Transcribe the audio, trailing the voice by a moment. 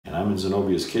and I'm in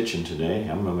Zenobia's kitchen today.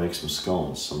 I'm going to make some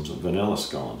scones, some vanilla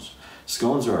scones.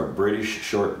 Scones are a British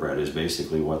shortbread is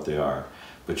basically what they are,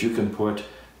 but you can put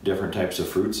different types of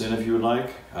fruits in if you would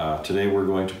like. Today we're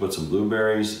going to put some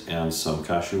blueberries and some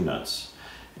cashew nuts.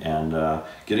 And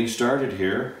getting started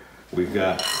here, we've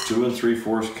got 2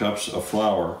 3/4 cups of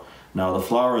flour. Now the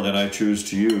flour that I choose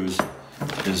to use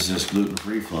is this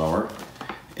gluten-free flour.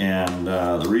 And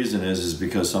the reason is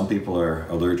because some people are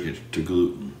allergic to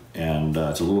gluten, and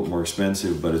it's a little bit more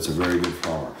expensive, but it's a very good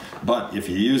flour. But if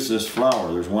you use this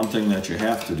flour, there's one thing that you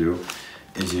have to do,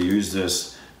 is you use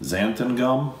this xanthan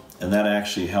gum, and that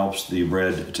actually helps the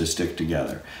bread to stick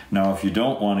together. Now, if you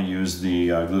don't want to use the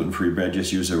gluten-free bread,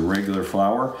 just use a regular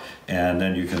flour, and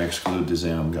then you can exclude the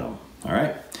xanthan gum. All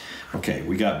right? Okay,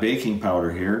 we got baking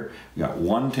powder here. We got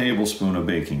 1 tablespoon of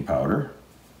baking powder.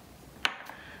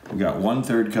 We got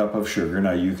 1/3 cup of sugar.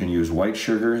 Now you can use white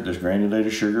sugar, this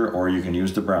granulated sugar, or you can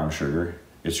use the brown sugar.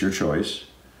 It's your choice.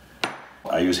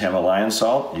 I use Himalayan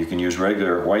salt. You can use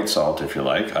regular white salt if you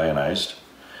like, ionized.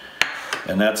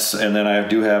 And then I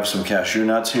do have some cashew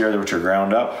nuts here, which are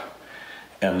ground up.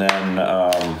 And then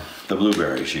the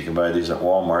blueberries. You can buy these at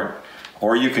Walmart.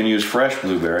 Or you can use fresh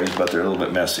blueberries, but they're a little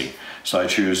bit messy. So I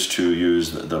choose to use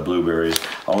the blueberries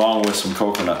along with some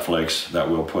coconut flakes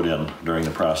that we'll put in during the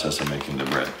process of making the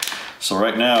bread. So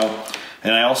right now,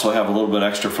 and I also have a little bit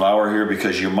extra flour here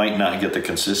because you might not get the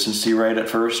consistency right at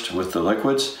first with the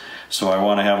liquids. So I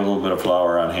want to have a little bit of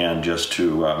flour on hand just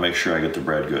to make sure I get the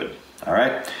bread good. All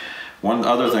right. One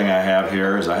other thing I have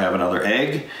here is I have another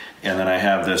egg, and then I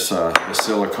have this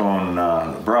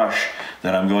silicone brush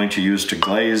that I'm going to use to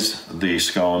glaze the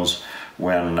scones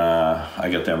when I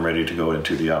get them ready to go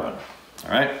into the oven.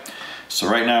 All right, so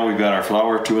right now we've got our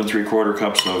flour, 2 3/4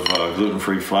 cups of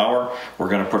gluten-free flour. We're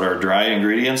gonna put our dry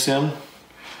ingredients in.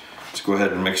 Let's go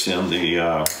ahead and mix in we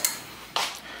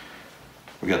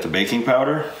got the baking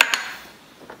powder,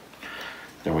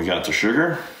 then we got the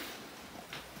sugar.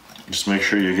 Just make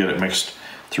sure you get it mixed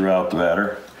throughout the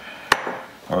batter,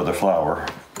 or the flour.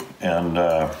 And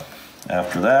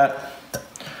after that,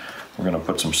 we're gonna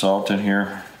put some salt in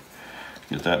here.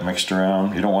 Get that mixed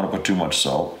around. You don't want to put too much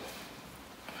salt.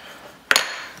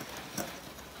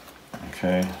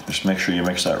 Okay, just make sure you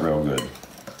mix that real good.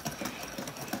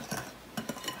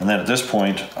 And then at this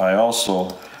point, I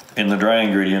also, in the dry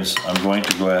ingredients, I'm going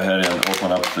to go ahead and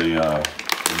open up the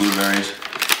blueberries.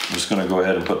 I'm just going to go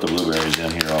ahead and put the blueberries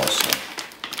in here also.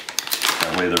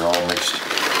 That way they're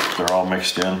all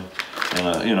mixed in.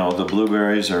 And you know, the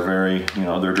blueberries are very, you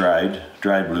know, they're dried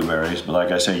blueberries, but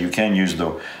like I say, you can use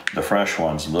the fresh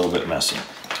ones, a little bit messy.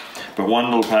 But one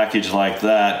little package like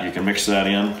that, you can mix that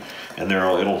in, and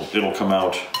it'll come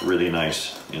out really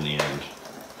nice in the end.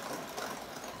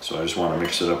 So I just want to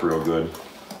mix it up real good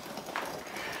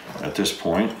at this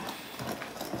point.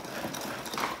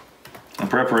 In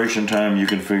preparation time, you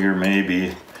can figure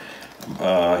maybe,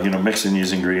 you know, mixing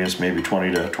these ingredients maybe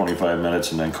 20 to 25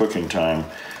 minutes, and then cooking time,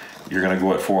 you're going to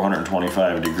go at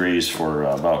 425 degrees for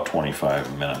about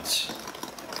 25 minutes.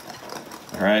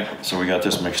 All right, so we got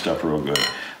this mixed up real good.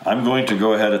 I'm going to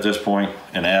go ahead at this point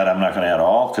and add, I'm not going to add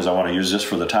all because I want to use this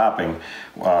for the topping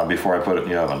before I put it in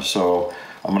the oven. So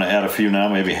I'm going to add a few now,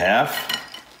 maybe half.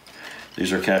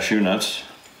 These are cashew nuts,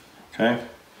 okay?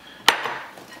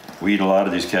 We eat a lot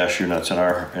of these cashew nuts in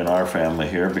our family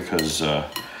here because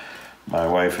my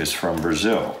wife is from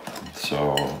Brazil.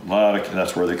 So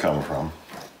that's where they come from.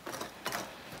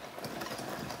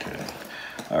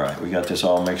 All right, we got this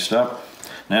all mixed up.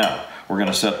 Now, we're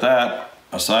gonna set that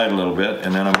aside a little bit,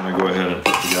 and then I'm gonna go ahead and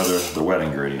put together the wet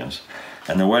ingredients.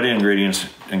 And the wet ingredients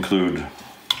include,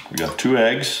 we got 2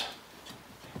 eggs.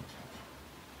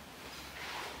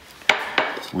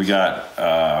 We got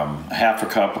 1/2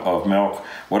 cup of milk.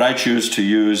 What I choose to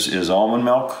use is almond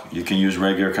milk. You can use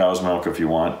regular cow's milk if you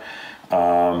want.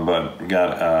 But we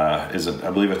got, I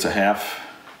believe it's a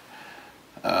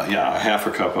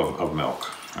 1/2 cup of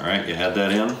milk. All right, you add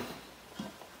that in.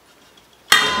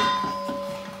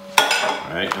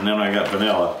 All right, and then I got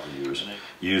vanilla.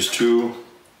 Use 2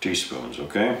 teaspoons,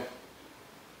 okay?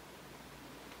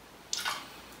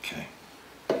 Okay.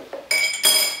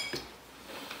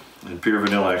 And pure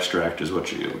vanilla extract is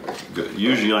what you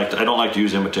usually like. I don't like to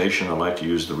use imitation. I like to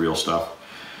use the real stuff.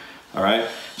 All right,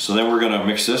 so then we're gonna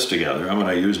mix this together. I'm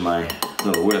gonna use my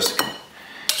little whisk,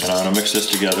 and I'm gonna mix this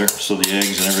together so the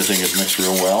eggs and everything is mixed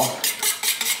real well.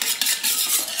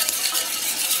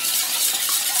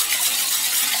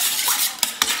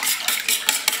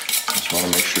 Want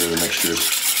to make sure the mixture's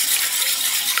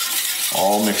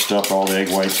all mixed up, all the egg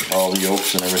whites, all the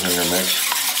yolks and everything are mixed.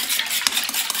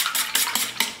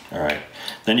 All right,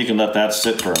 then you can let that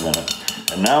sit for a minute.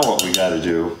 And now what we got to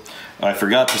do, I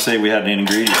forgot to say we had an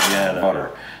ingredient, we had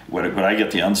butter. But I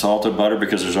get the unsalted butter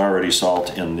because there's already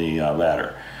salt in the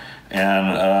batter.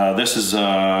 And this is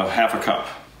half a cup.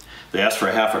 They asked for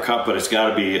a half a cup, but it's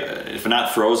got to be, if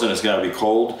not frozen, it's got to be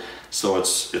cold, so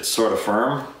it's sort of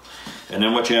firm. And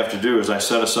then what you have to do is I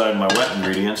set aside my wet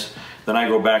ingredients, then I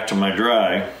go back to my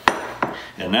dry,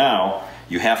 and now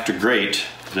you have to grate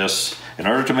this. In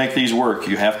order to make these work,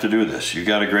 you have to do this. You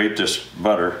got to grate this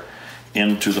butter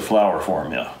into the flour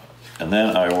formula. And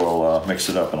then I will mix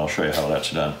it up and I'll show you how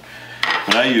that's done.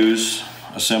 But I use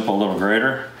a simple little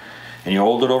grater, and you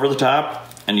hold it over the top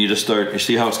and you just start, you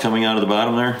see how it's coming out of the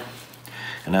bottom there?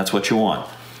 And that's what you want,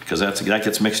 because that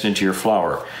gets mixed into your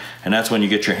flour. And that's when you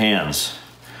get your hands,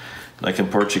 like in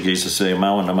Portuguese to say,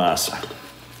 mão na massa.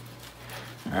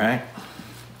 All right?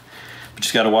 But you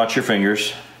just got to watch your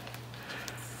fingers.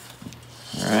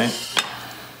 All right?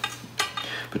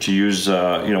 But you use, you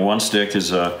know, one stick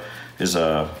is I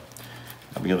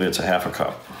believe it's a half a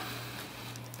cup.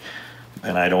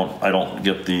 And I don't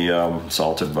get the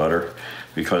salted butter,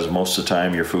 because most of the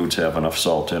time your foods have enough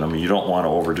salt in them. You don't want to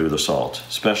overdo the salt,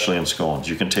 especially in scones.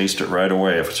 You can taste it right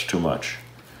away if it's too much.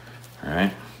 All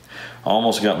right,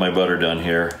 almost got my butter done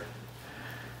here.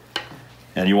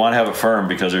 And you want to have it firm,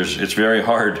 because it's very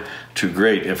hard to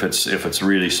grate if it's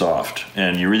really soft.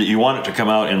 And you want it to come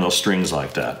out in those strings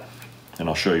like that. And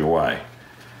I'll show you why.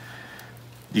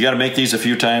 You got to make these a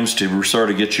few times to sort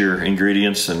of get your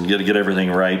ingredients and get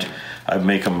everything right. I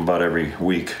make them about every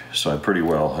week, so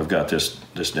I've got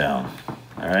this down.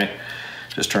 All right,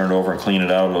 just turn it over and clean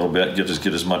it out a little bit.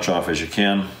 Get as much off as you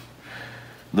can. A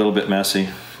little bit messy,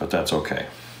 but that's okay.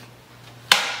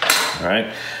 All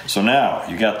right, so now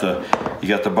you got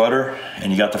the butter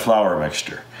and you got the flour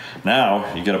mixture.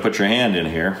 Now you got to put your hand in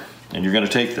here, and you're going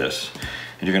to take this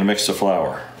and you're going to mix the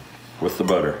flour with the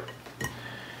butter.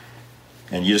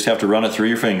 And you just have to run it through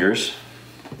your fingers.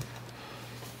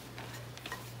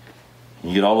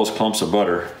 You get all those clumps of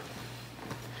butter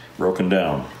broken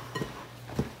down.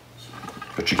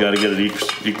 But you got to get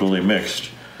it equally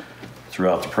mixed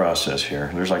throughout the process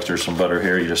here. There's some butter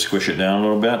here. You just squish it down a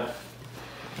little bit.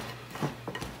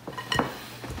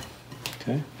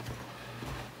 Okay.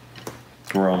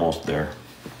 We're almost there.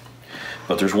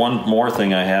 But there's one more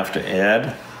thing I have to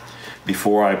add.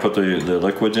 Before I put the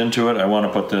liquids into it, I want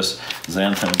to put this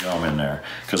xanthan gum in there.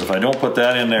 Because if I don't put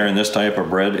that in there in this type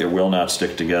of bread, it will not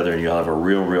stick together, and you'll have a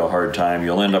real hard time.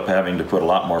 You'll end up having to put a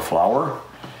lot more flour.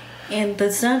 And the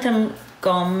xanthan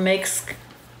gum makes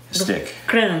stick.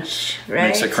 Crunch, right?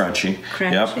 Makes it crunchy.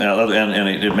 Yep,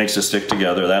 and it makes it stick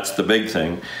together. That's the big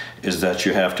thing, is that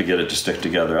you have to get it to stick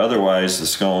together. Otherwise, the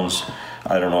scones,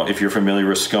 I don't know, if you're familiar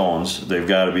with scones, they've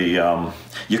got to be,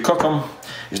 you cook them.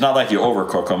 It's not like you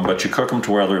overcook them, but you cook them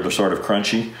to where they're sort of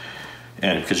crunchy,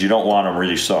 and because you don't want them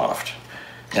really soft.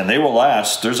 And they will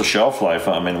last. There's a shelf life.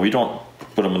 I mean, we don't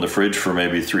put them in the fridge for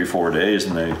maybe 3-4 days,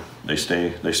 and they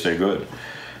stay good.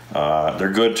 They're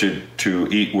good to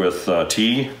eat with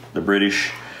tea. The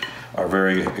British are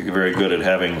very good at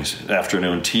having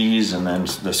afternoon teas, and then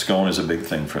the scone is a big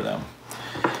thing for them.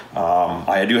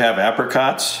 I do have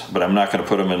apricots, but I'm not going to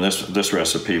put them in this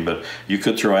recipe. But you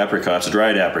could throw apricots,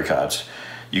 dried apricots.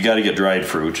 You got to get dried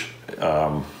fruit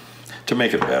to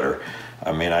make it better.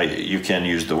 I mean, you can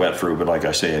use the wet fruit, but like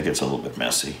I say, it gets a little bit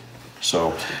messy.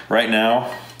 So right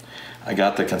now, I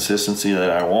got the consistency that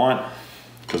I want,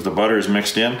 because the butter is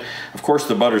mixed in. Of course,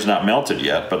 the butter's not melted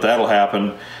yet, but that'll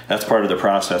happen. That's part of the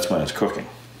process when it's cooking.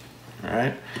 All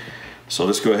right. So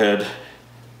let's go ahead.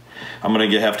 I'm going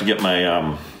to have to get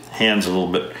my hands a little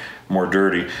bit more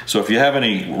dirty. So if you have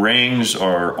any rings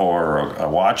or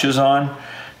watches on,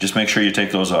 just make sure you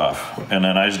take those off. And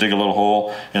then I just dig a little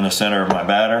hole in the center of my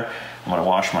batter. I'm going to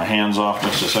wash my hands off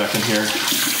just a second here.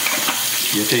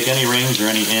 You take any rings or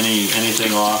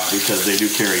anything off, because they do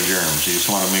carry germs. You just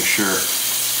want to make sure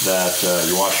that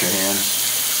you wash your hands.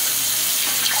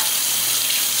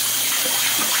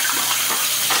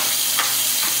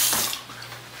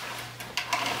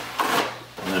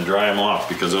 And then dry them off,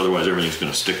 because otherwise everything's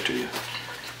going to stick to you.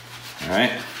 All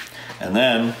right, and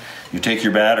then you take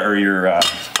your batter, or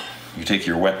you take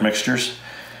your wet mixtures.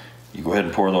 You go ahead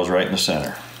and pour those right in the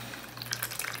center.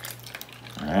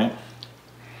 All right.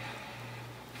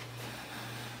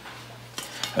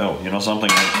 Oh, you know something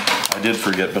I did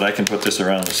forget, but I can put this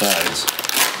around the sides,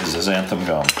 is the xanthan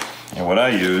gum. And what I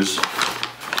use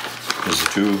is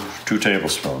two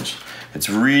tablespoons. It's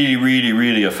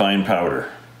really a fine powder.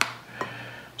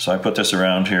 So I put this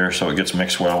around here so it gets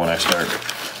mixed well when I start.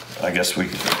 I guess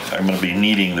I'm going to be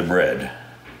kneading the bread.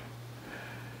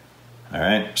 All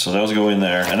right, so those go in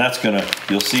there, and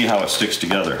you'll see how it sticks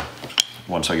together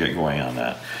once I get going on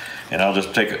that. And I'll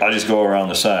just go around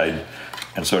the side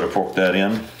and sort of poke that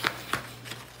in.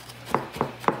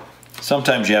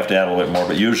 Sometimes you have to add a little bit more,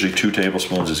 but usually 2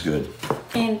 tablespoons is good.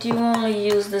 And you only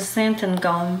use the xanthan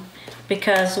gum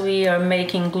because we are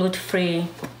making gluten-free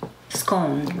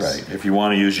scones. Right. If you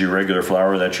want to use your regular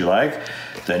flour that you like,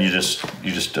 then you just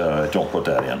don't put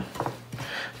that in.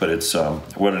 But it's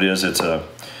what it is.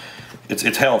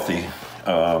 It's healthy,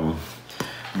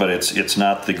 but it's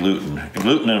not the gluten.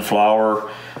 Gluten in flour.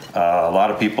 A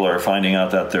lot of people are finding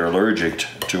out that they're allergic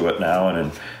to it now,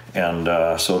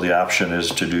 and so the option is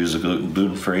to use the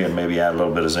gluten-free and maybe add a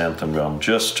little bit of xanthan gum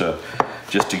just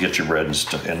to get your bread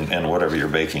and whatever you're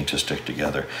baking to stick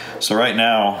together. So right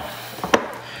now,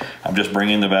 I'm just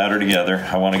bringing the batter together.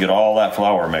 I want to get all that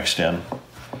flour mixed in.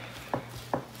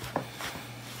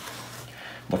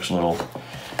 Looks a little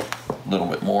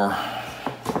bit more.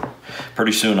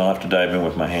 Pretty soon I'll have to dive in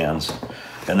with my hands.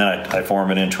 And then I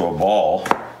form it into a ball,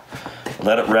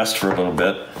 let it rest for a little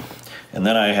bit, and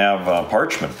then I have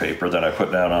parchment paper that I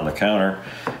put down on the counter,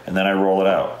 and then I roll it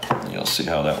out. You'll see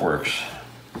how that works.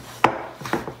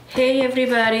 Hey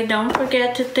everybody, don't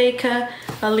forget to take a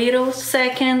little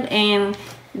second and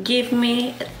give me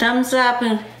a thumbs up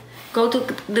and go to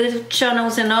the channel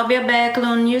Zenobia Beckley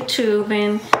on YouTube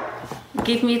and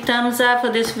give me a thumbs up for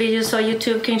this video so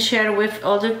YouTube can share with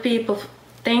other people.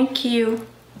 Thank you.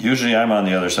 Usually I'm on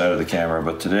the other side of the camera,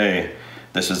 but today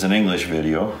this is an English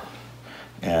video,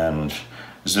 and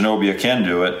Zenobia can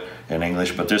do it in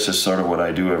English, but this is sort of what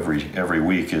I do every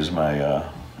week is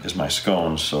my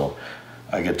scones, so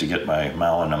I get to get my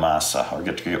mano na masa. I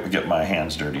get to get my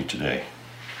hands dirty today.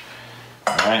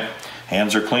 All right,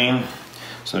 hands are clean,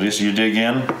 so just you dig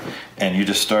in and you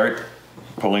just start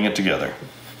pulling it together.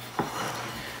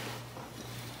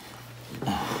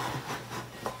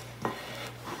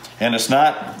 And it's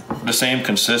not the same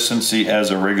consistency as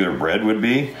a regular bread would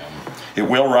be. It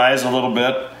will rise a little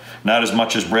bit, not as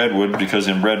much as bread would, because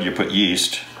in bread you put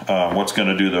yeast. What's going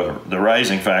to do the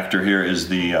rising factor here is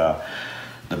the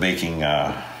baking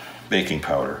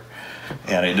powder.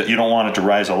 And you don't want it to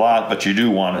rise a lot, but you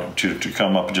do want it to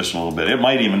come up just a little bit. It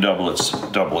might even double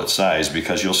its size,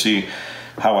 because you'll see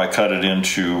how I cut it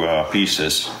into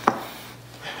pieces.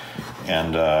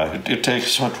 And it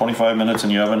takes 25 minutes in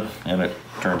the oven, and it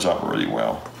turns out really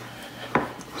well.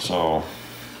 So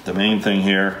the main thing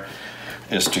here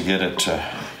is to get it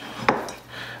to,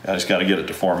 I just got to get it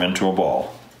to form into a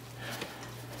ball.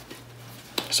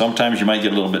 Sometimes you might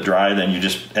get a little bit dry, then you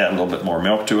just add a little bit more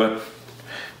milk to it.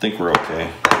 I think we're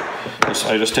okay.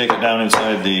 I just take it down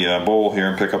inside the bowl here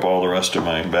and pick up all the rest of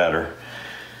my batter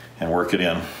and work it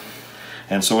in.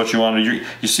 And so what you want to do,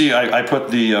 you see I put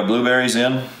the blueberries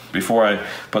in before I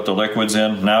put the liquids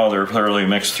in. Now they're thoroughly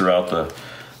mixed throughout the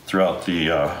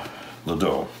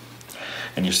dough.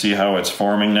 And you see how it's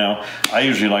forming now? I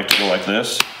usually like to go like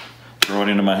this, throw it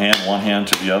into my hand, one hand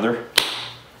to the other.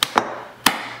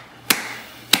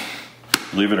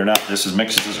 Believe it or not, this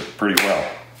mixes it pretty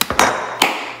well.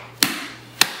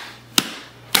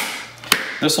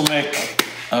 This will make,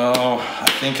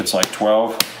 I think it's like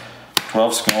 12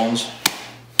 scones.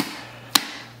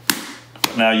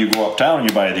 But now you go uptown and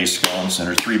you buy these scones and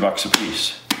they're $3 a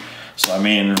piece. So I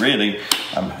mean, really,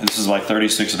 this is like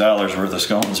 $36 worth of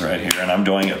scones right here, and I'm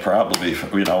doing it probably,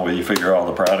 you know, when you figure all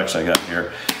the products I got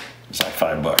here, it's like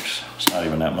 $5. It's not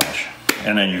even that much.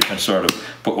 And then you can sort of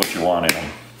put what you want in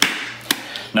them.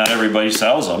 Not everybody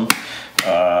sells them.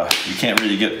 You can't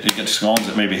really get scones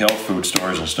at maybe health food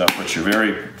stores and stuff, but you're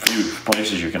very few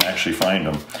places you can actually find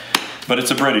them. But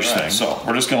it's a British thing. So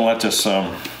we're just going to let this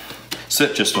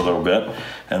sit just a little bit,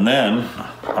 and then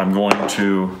I'm going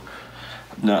to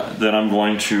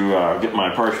get my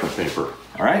parchment paper.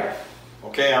 All right.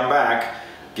 Okay, I'm back.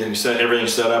 Getting everything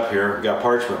set up here. Got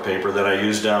parchment paper that I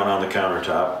use down on the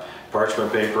countertop.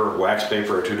 Parchment paper, wax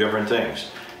paper are two different things.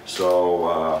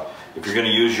 So if you're going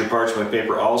to use your parchment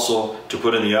paper also to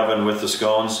put in the oven with the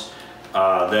scones,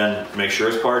 then make sure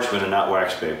it's parchment and not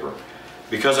wax paper.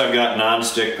 Because I've got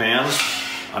non-stick pans,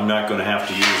 I'm not going to have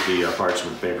to use the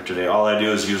parchment paper today. All I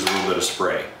do is use a little bit of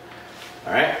spray.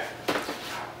 All right.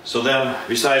 So then,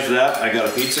 besides that, I got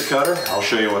a pizza cutter. I'll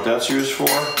show you what that's used for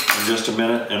in just a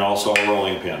minute, and also a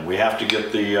rolling pin. We have to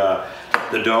get the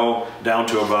dough down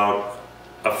to about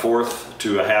 1/4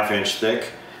 to a 1/2 inch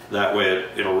thick. That way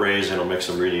it'll raise and it'll make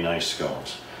some really nice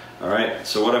scones. All right,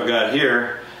 so what I've got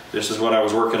here, this is what I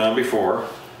was working on before.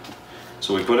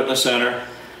 So we put it in the center,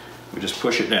 we just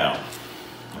push it down,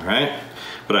 all right?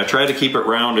 But I try to keep it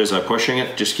round as I'm pushing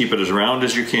it. Just keep it as round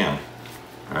as you can,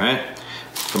 all right?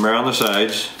 Come around the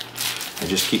sides and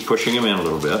just keep pushing them in a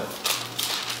little bit.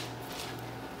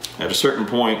 At a certain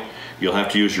point, you'll have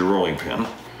to use your rolling pin.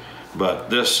 But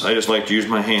this, I just like to use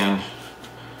my hand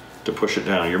to push it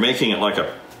down. You're making it like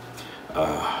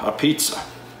a pizza.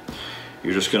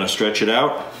 You're just going to stretch it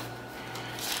out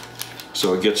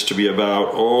so it gets to be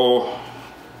about,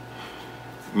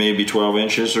 maybe 12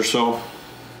 inches or so.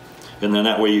 And then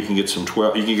that way you can get some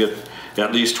 12, you can get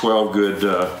at least 12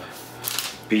 good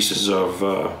pieces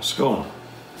of scone.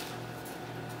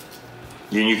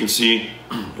 And you can see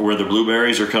where the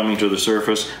blueberries are coming to the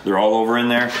surface. They're all over in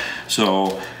there.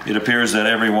 So it appears that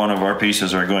every one of our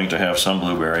pieces are going to have some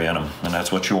blueberry in them, and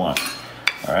that's what you want.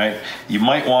 All right. You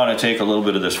might want to take a little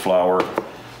bit of this flour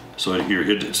so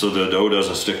so the dough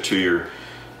doesn't stick to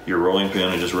your rolling pin,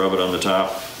 and just rub it on the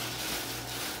top.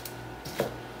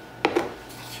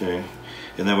 Okay.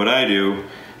 And then what I do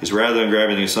is, rather than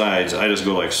grabbing the sides, I just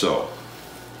go like so.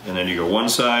 And then you go one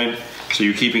side, so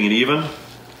you're keeping it even,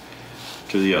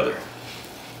 to the other.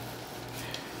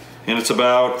 And it's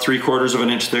about 3/4 of an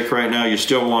inch thick right now. You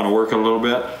still want to work it a little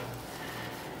bit.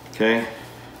 Okay.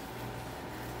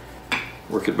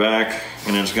 Work it back,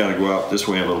 and then it's got to go out this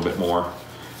way a little bit more.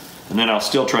 And then I'll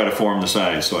still try to form the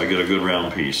sides so I get a good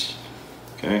round piece.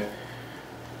 Okay.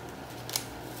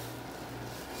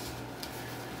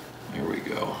 There we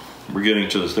go. We're getting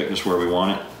to the thickness where we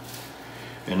want it.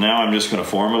 And now I'm just going to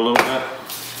form it a little bit.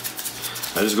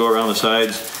 I just go around the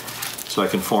sides so I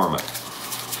can form it.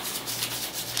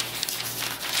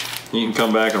 You can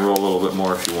come back and roll a little bit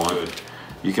more if you want.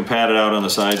 You can pat it out on the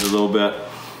sides a little bit.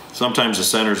 Sometimes the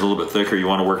center is a little bit thicker. You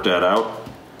want to work that out.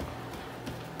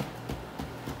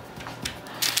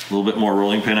 A little bit more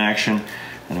rolling pin action,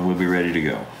 and then we'll be ready to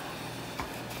go.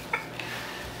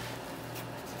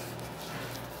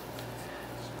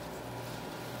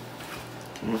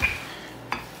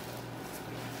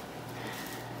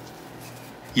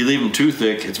 You leave them too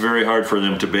thick, it's very hard for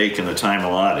them to bake in the time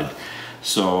allotted.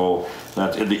 So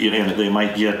that, and they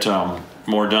might get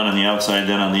more done on the outside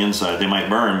than on the inside. They might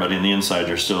burn, but in the inside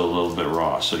they're still a little bit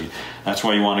raw. So that's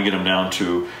why you want to get them down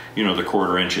to, the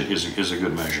 1/4 inch is a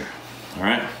good measure. All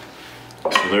right.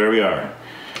 So there we are.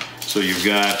 So you've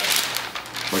got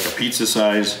like a pizza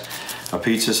size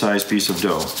piece of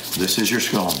dough. This is your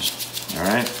scones. All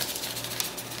right.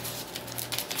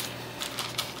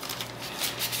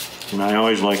 And I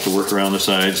always like to work around the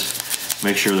sides,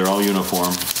 make sure they're all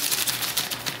uniform.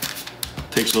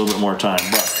 Takes a little bit more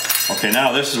time, but okay,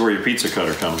 now this is where your pizza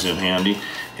cutter comes in handy.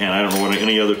 And I don't know what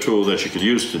any other tool that you could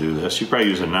use to do this. You probably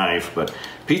use a knife, but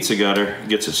pizza cutter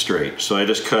gets it straight. So I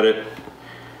just cut it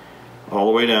all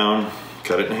the way down,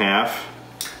 cut it in half.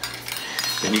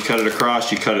 Then you cut it across,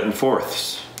 you cut it in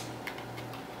 4ths.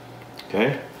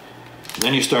 Okay? And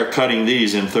then you start cutting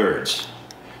these in 3rds.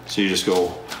 So you just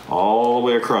go all the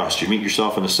way across. You meet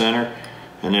yourself in the center,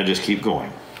 and then just keep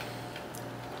going.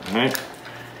 All right?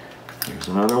 Here's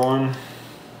another one.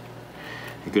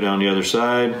 You go down the other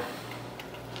side.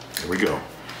 There we go.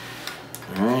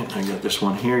 All right, I got this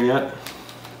one here yet.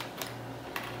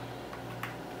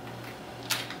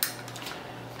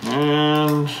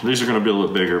 And these are going to be a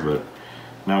little bigger, but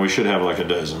now we should have like a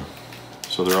dozen.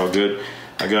 So they're all good.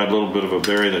 I got a little bit of a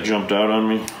berry that jumped out on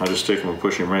me. I just take them and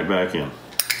push them right back in.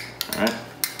 All right.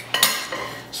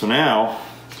 So now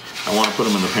I want to put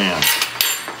them in the pan.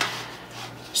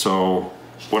 So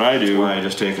what I do, I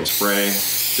just take and spray,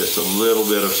 just a little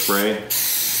bit of spray.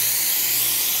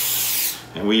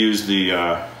 And we use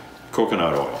the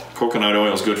coconut oil. Coconut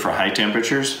oil is good for high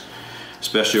temperatures,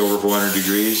 especially over 400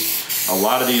 degrees. A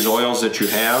lot of these oils that you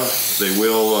have, they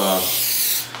will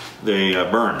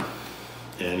burn,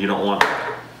 and you don't want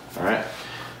that. All right.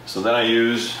 So then I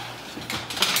use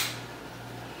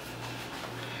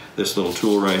this little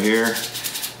tool right here,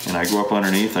 and I go up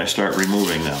underneath. I start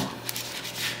removing them.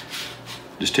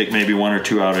 Just take maybe 1 or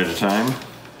 2 out at a time,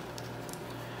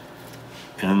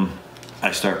 and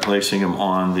I start placing them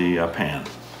on the pan.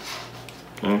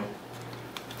 Okay.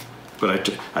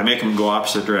 But I make them go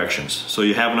opposite directions. So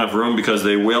you have enough room, because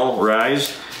they will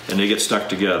rise and they get stuck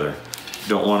together. You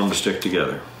don't want them to stick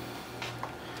together.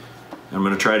 I'm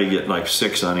going to try to get like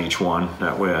 6 on each one.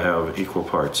 That way I have equal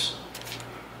parts.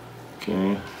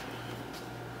 Okay.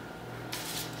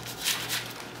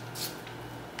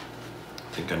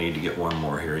 I think I need to get one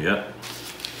more here yet.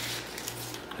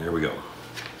 There we go.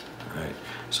 All right.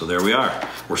 So there we are.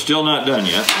 We're still not done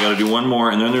yet. We got to do one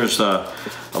more, and then there's a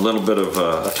little bit of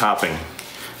a topping,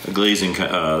 a glazing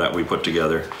that we put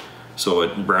together, so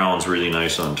it browns really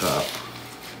nice on top.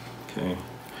 Okay,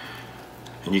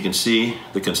 and you can see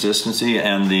the consistency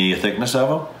and the thickness of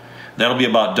them. That'll be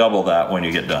about double that when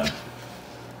you get done.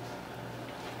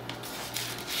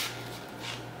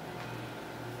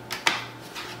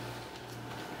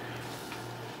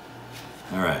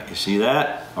 All right, you see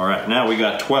that? All right, now we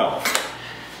got 12.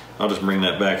 I'll just bring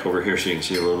that back over here so you can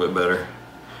see a little bit better.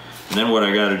 And then what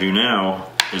I got to do now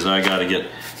is I got to get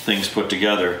things put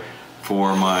together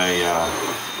for my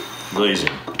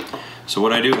glazing. So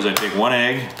what I do is I take one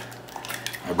egg,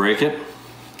 I break it,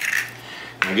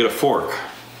 and I get a fork.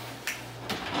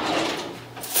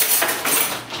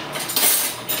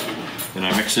 And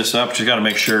I mix this up. You got to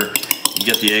make sure you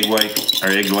get the egg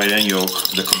white and yolk,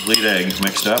 the complete egg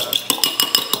mixed up.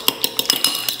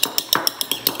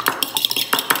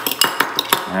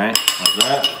 All right, like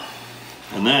that.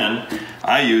 And then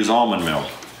I use almond milk.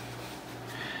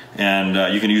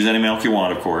 And you can use any milk you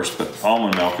want, of course, but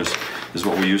almond milk is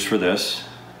what we use for this.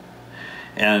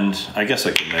 And I guess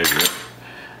I could measure it.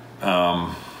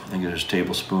 I think it's a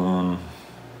tablespoon,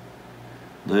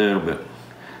 little bit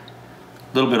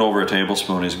over a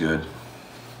tablespoon is good.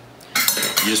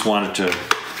 You just want it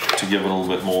to give it a little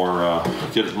bit more,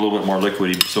 get it a little bit more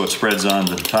liquidy so it spreads on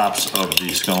the tops of the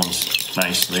scones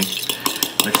nicely.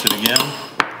 Mix it again,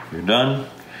 you're done.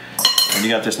 And you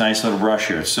got this nice little brush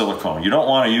here, it's silicone. You don't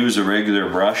want to use a regular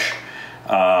brush.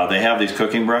 They have these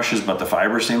cooking brushes, but the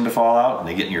fibers seem to fall out and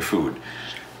they get in your food.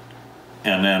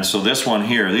 And then, so this one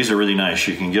here, these are really nice.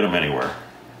 You can get them anywhere.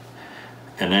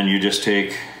 And then you just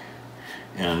take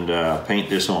and paint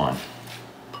this on.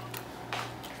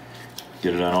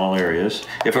 Get it on all areas.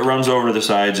 If it runs over to the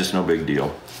sides, it's no big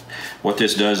deal. What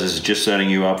this does is just setting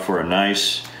you up for a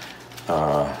nice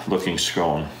looking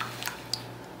scone.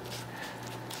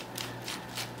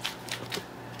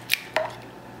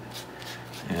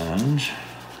 And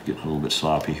getting a little bit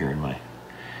sloppy here in my.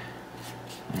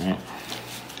 All right.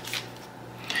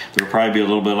 There'll probably be a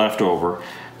little bit left over,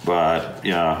 but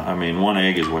yeah, I mean, one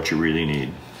egg is what you really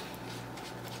need.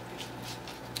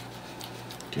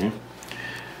 Okay,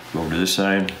 go over to this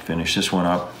side, finish this one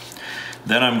up.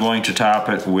 Then I'm going to top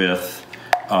it with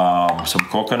some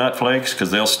coconut flakes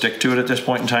because they'll stick to it at this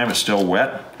point in time. It's still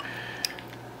wet.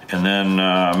 And then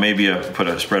maybe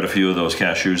spread a few of those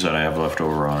cashews that I have left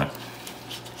over on it.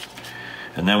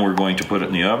 And then we're going to put it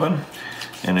in the oven,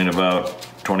 and in about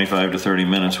 25 to 30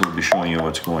 minutes we'll be showing you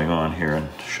what's going on here, and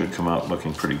it should come out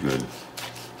looking pretty good.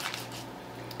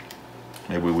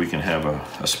 Maybe we can have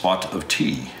a spot of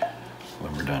tea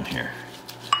when we're done here.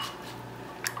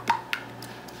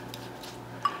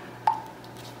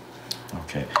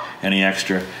 Okay, any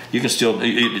extra, you can still,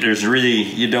 there's really,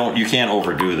 you can't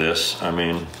overdo this. I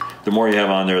mean, the more you have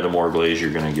on there, the more glaze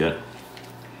you're gonna get.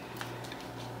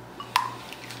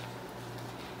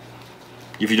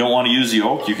 If you don't want to use the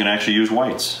yolk, you can actually use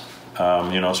whites.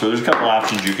 You know, so there's a couple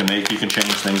options you can make. You can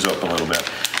change things up a little bit.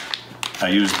 I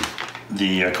use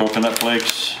the coconut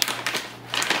flakes.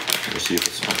 Let's see if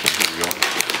it's okay. Here we go.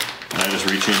 And I just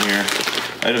reach in here.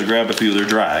 I just grab a few. They're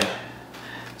dry,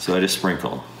 so I just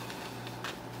sprinkle.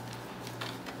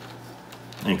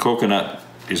 And coconut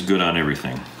is good on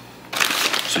everything,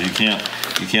 so you can't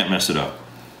mess it up.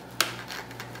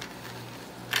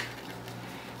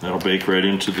 That'll bake right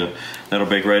into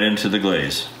the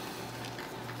glaze.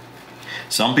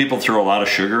 Some people throw a lot of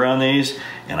sugar on these,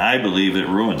 and I believe it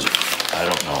ruins it. I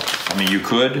don't know. I mean, you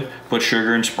could put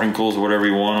sugar and sprinkles, whatever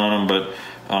you want on them, but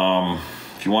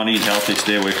if you want to eat healthy,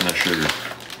 stay away from that sugar.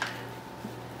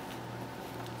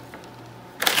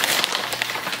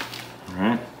 All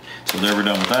right, so there we're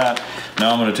done with that.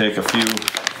 Now I'm going to take a few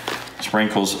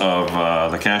sprinkles of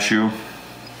the cashew,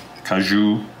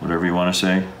 whatever you want to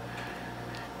say.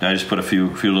 I just put a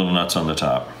few little nuts on the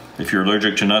top. If you're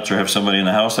allergic to nuts or have somebody in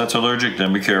the house that's allergic,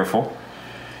 then be careful.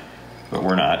 But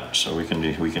we're not, so we can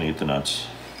eat the nuts.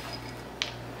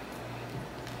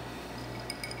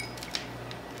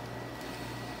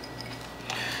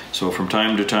 So from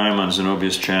time to time on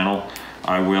Zenobia's channel,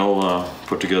 I will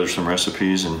put together some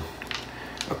recipes and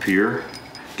appear,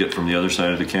 get from the other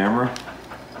side of the camera.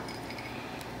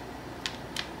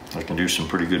 I can do some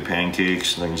pretty good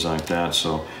pancakes, things like that.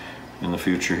 So in the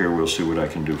future here, we'll see what I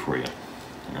can do for you.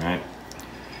 All right.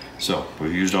 So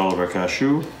we've used all of our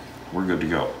cashew. We're good to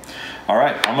go. All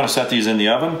right, I'm gonna set these in the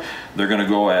oven. They're gonna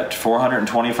go at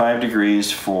 425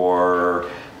 degrees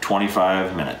for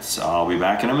 25 minutes. I'll be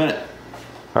back in a minute.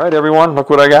 All right, everyone,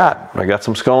 look what I got. I got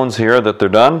some scones here that they're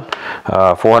done.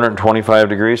 425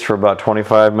 degrees for about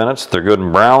 25 minutes. They're good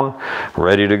and brown,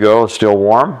 ready to go, it's still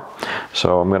warm.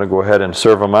 So I'm gonna go ahead and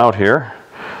serve them out here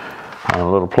on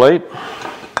a little plate.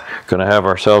 Gonna have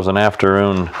ourselves an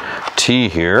afternoon tea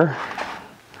here.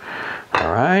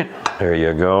 All right, there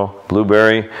you go.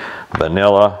 Blueberry,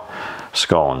 vanilla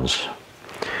scones.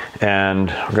 And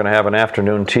we're gonna have an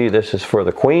afternoon tea. This is for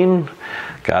the Queen.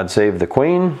 God save the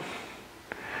Queen.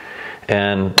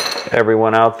 And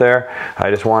everyone out there, I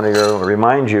just wanted to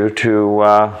remind you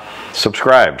to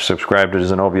subscribe to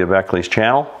Zenobia Beckley's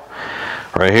channel.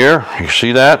 Right here, you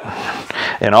see that?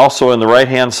 And also in the right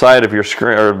hand side of your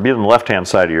screen, or be on the left hand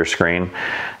side of your screen,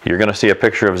 you're going to see a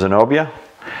picture of Zenobia.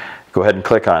 Go ahead and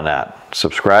click on that.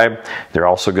 Subscribe. There's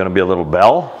also going to be a little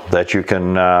bell that you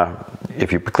can,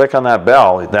 if you click on that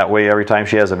bell, that way every time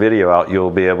she has a video out, you'll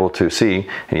be able to see,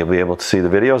 and you'll be able to see the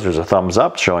videos. There's a thumbs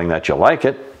up showing that you like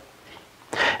it.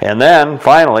 And then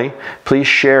finally, please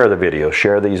share the video.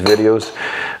 Share these videos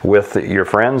with your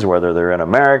friends, whether they're in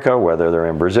America, whether they're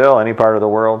in Brazil, any part of the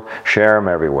world. Share them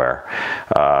everywhere.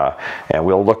 And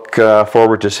we'll look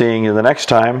forward to seeing you the next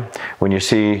time when you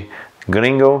see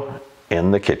Gringo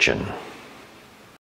in the kitchen.